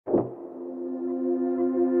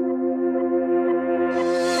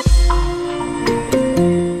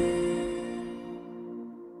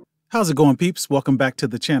How's it going, peeps? Welcome back to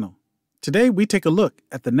the channel. Today, we take a look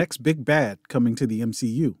at the next big bad coming to the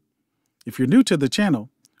MCU. If you're new to the channel,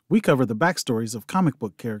 we cover the backstories of comic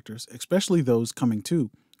book characters, especially those coming to,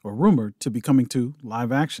 or rumored to be coming to,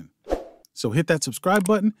 live action. So hit that subscribe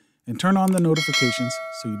button and turn on the notifications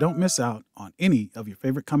so you don't miss out on any of your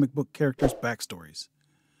favorite comic book characters' backstories.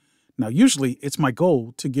 Now, usually, it's my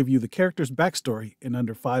goal to give you the character's backstory in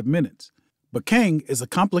under 5 minutes, but Kang is a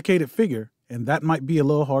complicated figure, and that might be a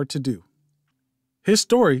little hard to do. His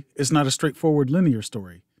story is not a straightforward linear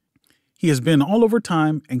story. He has been all over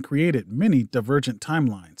time and created many divergent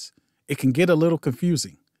timelines. It can get a little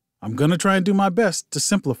confusing. I'm going to try and do my best to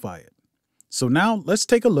simplify it. So now let's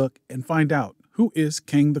take a look and find out who is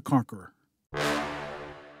Kang the Conqueror.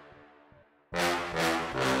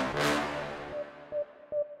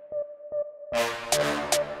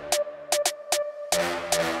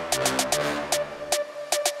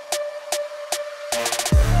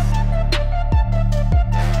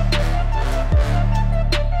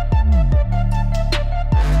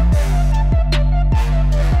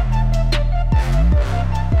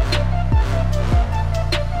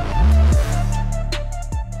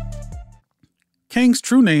 Kang's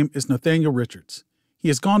true name is Nathaniel Richards. He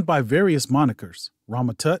has gone by various monikers: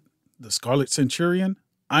 Rama-Tut, the Scarlet Centurion,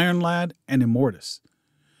 Iron Lad, and Immortus.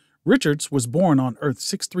 Richards was born on Earth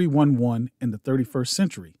 6311 in the 31st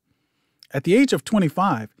century. At the age of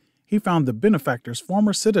 25, he found the benefactor's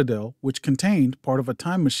former citadel, which contained part of a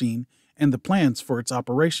time machine and the plans for its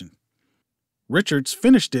operation. Richards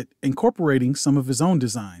finished it, incorporating some of his own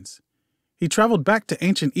designs. He traveled back to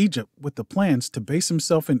ancient Egypt with the plans to base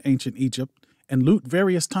himself in ancient Egypt and loot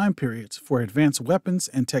various time periods for advanced weapons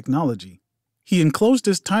and technology. He enclosed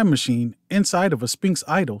his time machine inside of a Sphinx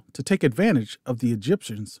idol to take advantage of the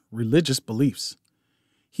Egyptians' religious beliefs.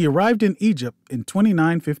 He arrived in Egypt in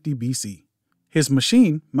 2950 BC. His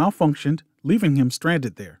machine malfunctioned, leaving him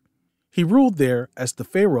stranded there. He ruled there as the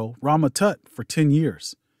pharaoh Rama-Tut for 10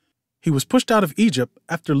 years. He was pushed out of Egypt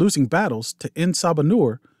after losing battles to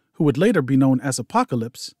En-Sabanur, who would later be known as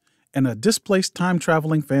Apocalypse, and a displaced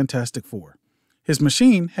time-traveling Fantastic Four. His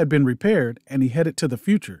machine had been repaired and he headed to the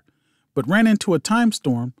future, but ran into a time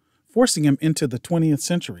storm, forcing him into the 20th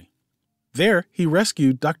century. There, he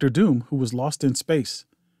rescued Dr. Doom, who was lost in space.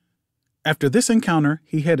 After this encounter,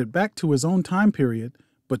 he headed back to his own time period,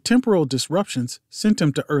 but temporal disruptions sent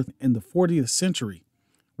him to Earth in the 40th century,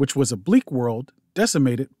 which was a bleak world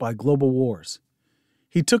decimated by global wars.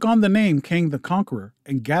 He took on the name Kang the Conqueror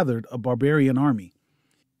and gathered a barbarian army.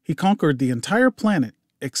 He conquered the entire planet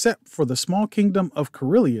except for the small kingdom of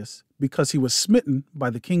Corellius, because he was smitten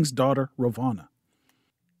by the king's daughter, Ravana.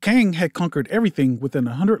 Kang had conquered everything within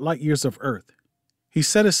 100 light years of Earth. He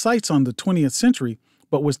set his sights on the 20th century,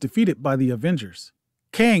 but was defeated by the Avengers.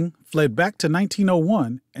 Kang fled back to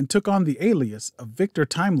 1901 and took on the alias of Victor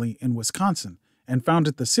Timely in Wisconsin and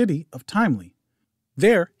founded the city of Timely.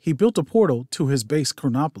 There, he built a portal to his base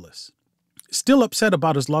Chronopolis. Still upset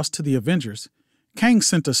about his loss to the Avengers, Kang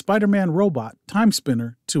sent a Spider-Man robot time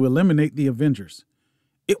spinner to eliminate the Avengers.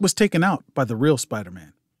 It was taken out by the real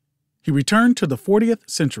Spider-Man. He returned to the 40th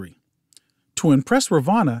century. To impress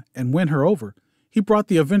Ravana and win her over, he brought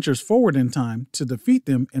the Avengers forward in time to defeat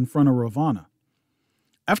them in front of Ravana.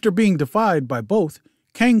 After being defied by both,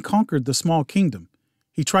 Kang conquered the small kingdom.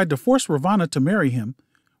 He tried to force Ravana to marry him,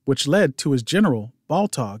 which led to his general,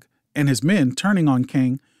 Baltog, and his men turning on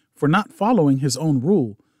Kang for not following his own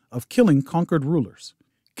rule of killing conquered rulers.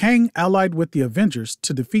 Kang allied with the Avengers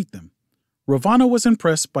to defeat them. Ravana was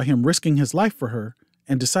impressed by him risking his life for her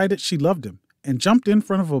and decided she loved him and jumped in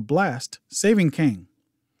front of a blast, saving Kang.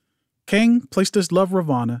 Kang placed his love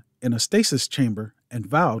Ravana in a stasis chamber and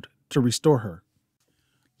vowed to restore her.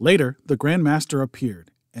 Later, the Grand Master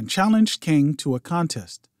appeared and challenged Kang to a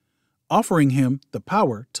contest, offering him the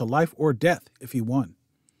power to life or death if he won.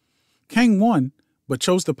 Kang won, but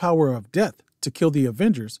chose the power of death to kill the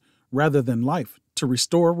Avengers rather than life to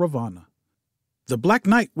restore Ravana. The Black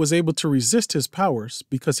Knight was able to resist his powers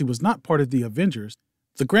because he was not part of the Avengers.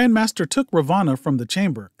 The Grand Master took Ravana from the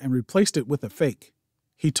chamber and replaced it with a fake.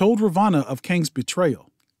 He told Ravana of Kang's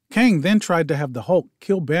betrayal. Kang then tried to have the Hulk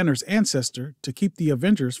kill Banner's ancestor to keep the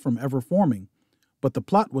Avengers from ever forming, but the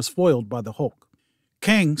plot was foiled by the Hulk.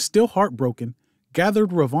 Kang, still heartbroken,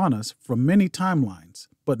 gathered Ravanas from many timelines,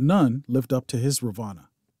 but none lived up to his Ravana.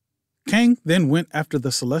 Kang then went after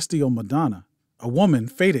the celestial Madonna, a woman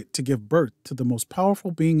fated to give birth to the most powerful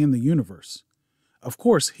being in the universe. Of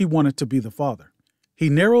course, he wanted to be the father. He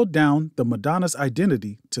narrowed down the Madonna's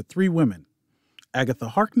identity to 3 women: Agatha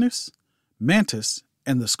Harkness, Mantis,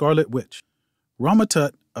 and the Scarlet Witch.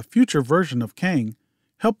 Rama-Tut, a future version of Kang,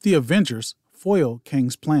 helped the Avengers foil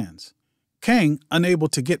Kang's plans. Kang, unable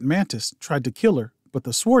to get Mantis, tried to kill her, but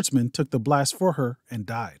the swordsman took the blast for her and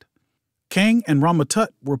died. Kang and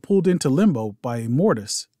Rama-Tut were pulled into limbo by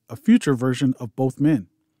Immortus, a future version of both men.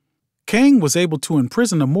 Kang was able to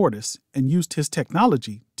imprison Immortus and used his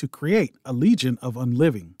technology to create a legion of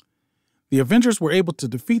unliving. The Avengers were able to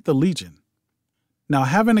defeat the legion. Now, I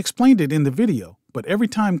haven't explained it in the video, but every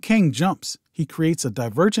time Kang jumps, he creates a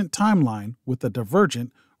divergent timeline with a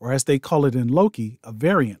divergent, or as they call it in Loki, a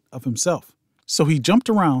variant of himself. So he jumped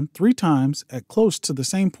around 3 times at close to the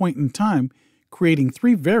same point in time, creating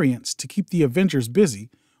 3 variants to keep the Avengers busy,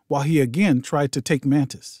 while he again tried to take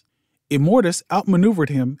Mantis. Immortus outmaneuvered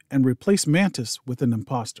him and replaced Mantis with an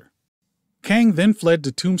imposter. Kang then fled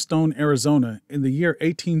to Tombstone, Arizona in the year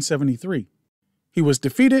 1873. He was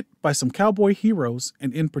defeated by some cowboy heroes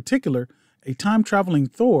and in particular a time-traveling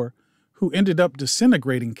Thor who ended up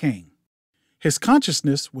disintegrating Kang. His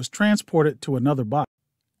consciousness was transported to another body.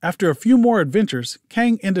 After a few more adventures,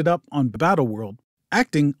 Kang ended up on Battleworld.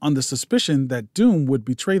 Acting on the suspicion that Doom would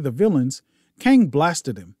betray the villains, Kang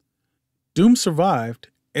blasted him. Doom survived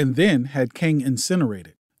and then had Kang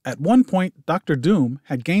incinerated. At one point, Dr. Doom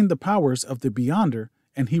had gained the powers of the Beyonder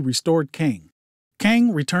and he restored Kang.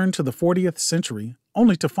 Kang returned to the 40th century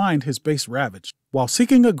only to find his base ravaged. While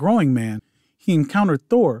seeking a growing man, he encountered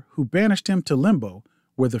Thor, who banished him to Limbo,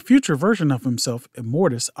 where the future version of himself,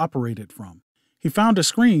 Immortus, operated from. He found a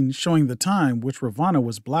screen showing the time which Ravana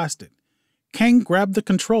was blasted. Kang grabbed the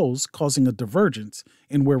controls, causing a divergence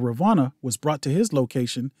in where Ravana was brought to his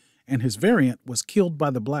location and his variant was killed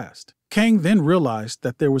by the blast. Kang then realized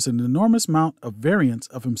that there was an enormous amount of variants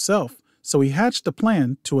of himself, so he hatched a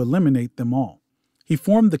plan to eliminate them all. He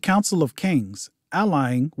formed the Council of Kangs,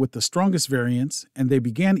 allying with the strongest variants, and they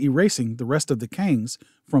began erasing the rest of the Kangs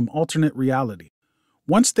from alternate reality.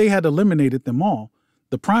 Once they had eliminated them all,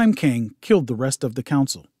 the Prime Kang killed the rest of the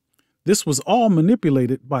Council. This was all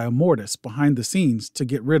manipulated by Immortus behind the scenes to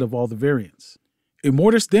get rid of all the variants.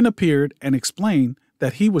 Immortus then appeared and explained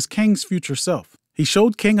that he was Kang's future self. He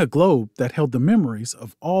showed Kang a globe that held the memories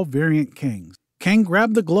of all variant Kangs. Kang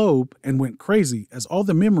grabbed the globe and went crazy as all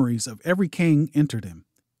the memories of every Kang entered him.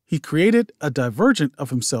 He created a divergent of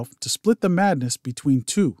himself to split the madness between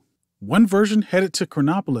 2. One version headed to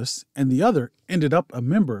Chronopolis and the other ended up a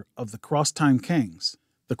member of the Cross-Time Kangs.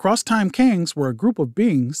 The Cross-Time Kangs were a group of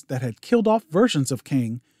beings that had killed off versions of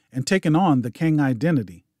Kang and taken on the Kang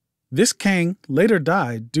identity. This Kang later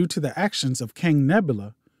died due to the actions of Kang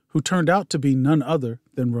Nebula, who turned out to be none other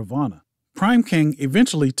than Ravana. Prime Kang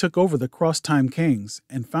eventually took over the Cross-Time Kangs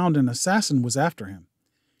and found an assassin was after him.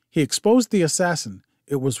 He exposed the assassin.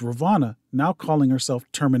 It was Ravana, now calling herself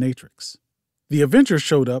Terminatrix. The Avengers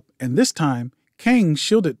showed up, and this time, Kang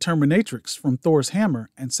shielded Terminatrix from Thor's hammer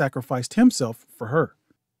and sacrificed himself for her.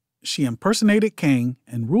 She impersonated Kang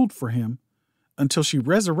and ruled for him until she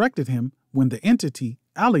resurrected him when the entity,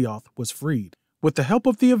 Alioth, was freed. With the help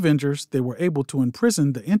of the Avengers, they were able to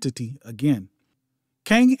imprison the entity again.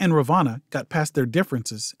 Kang and Ravana got past their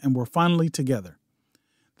differences and were finally together.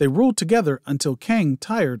 They ruled together until Kang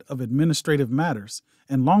tired of administrative matters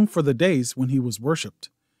and longed for the days when he was worshipped.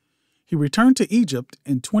 He returned to Egypt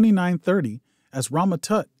in 2930 as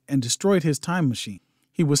Rama-Tut and destroyed his time machine.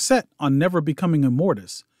 He was set on never becoming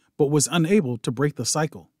Immortus, but was unable to break the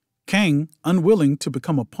cycle. Kang, unwilling to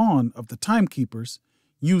become a pawn of the Timekeepers,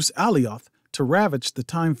 used Alioth to ravage the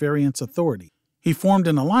Time Variant's authority. He formed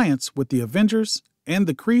an alliance with the Avengers and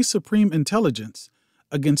the Kree Supreme Intelligence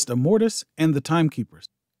against Immortus and the Timekeepers.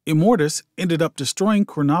 Immortus ended up destroying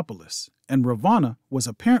Chronopolis, and Ravana was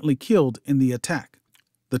apparently killed in the attack.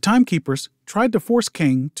 The Timekeepers tried to force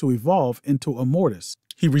Kang to evolve into Immortus.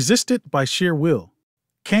 He resisted by sheer will.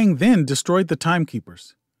 Kang then destroyed the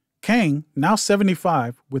Timekeepers. Kang, now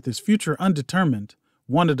 75 with his future undetermined,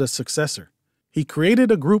 wanted a successor. He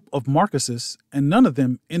created a group of Marcuses, and none of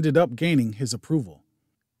them ended up gaining his approval.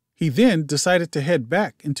 He then decided to head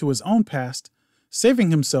back into his own past,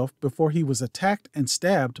 saving himself before he was attacked and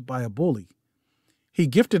stabbed by a bully. He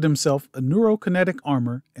gifted himself a neurokinetic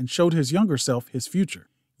armor and showed his younger self his future.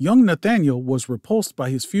 Young Nathaniel was repulsed by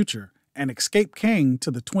his future and escaped Kang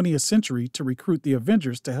to the 20th century to recruit the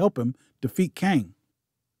Avengers to help him defeat Kang.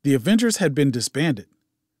 The Avengers had been disbanded,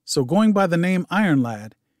 so going by the name Iron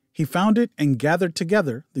Lad, he founded and gathered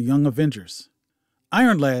together the Young Avengers.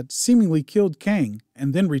 Iron Lad seemingly killed Kang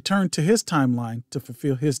and then returned to his timeline to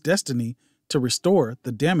fulfill his destiny to restore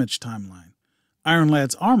the damaged timeline. Iron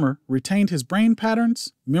Lad's armor retained his brain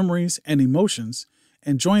patterns, memories, and emotions,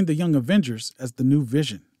 and joined the Young Avengers as the new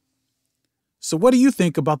Vision. So what do you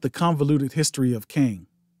think about the convoluted history of Kang?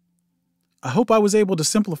 I hope I was able to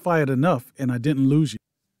simplify it enough and I didn't lose you.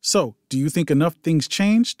 So, do you think enough things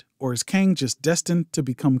changed, or is Kang just destined to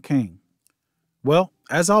become Kang? Well,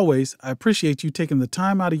 as always, I appreciate you taking the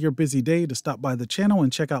time out of your busy day to stop by the channel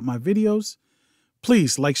and check out my videos.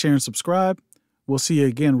 Please like, share, and subscribe. We'll see you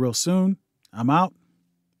again real soon. I'm out.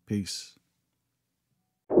 Peace.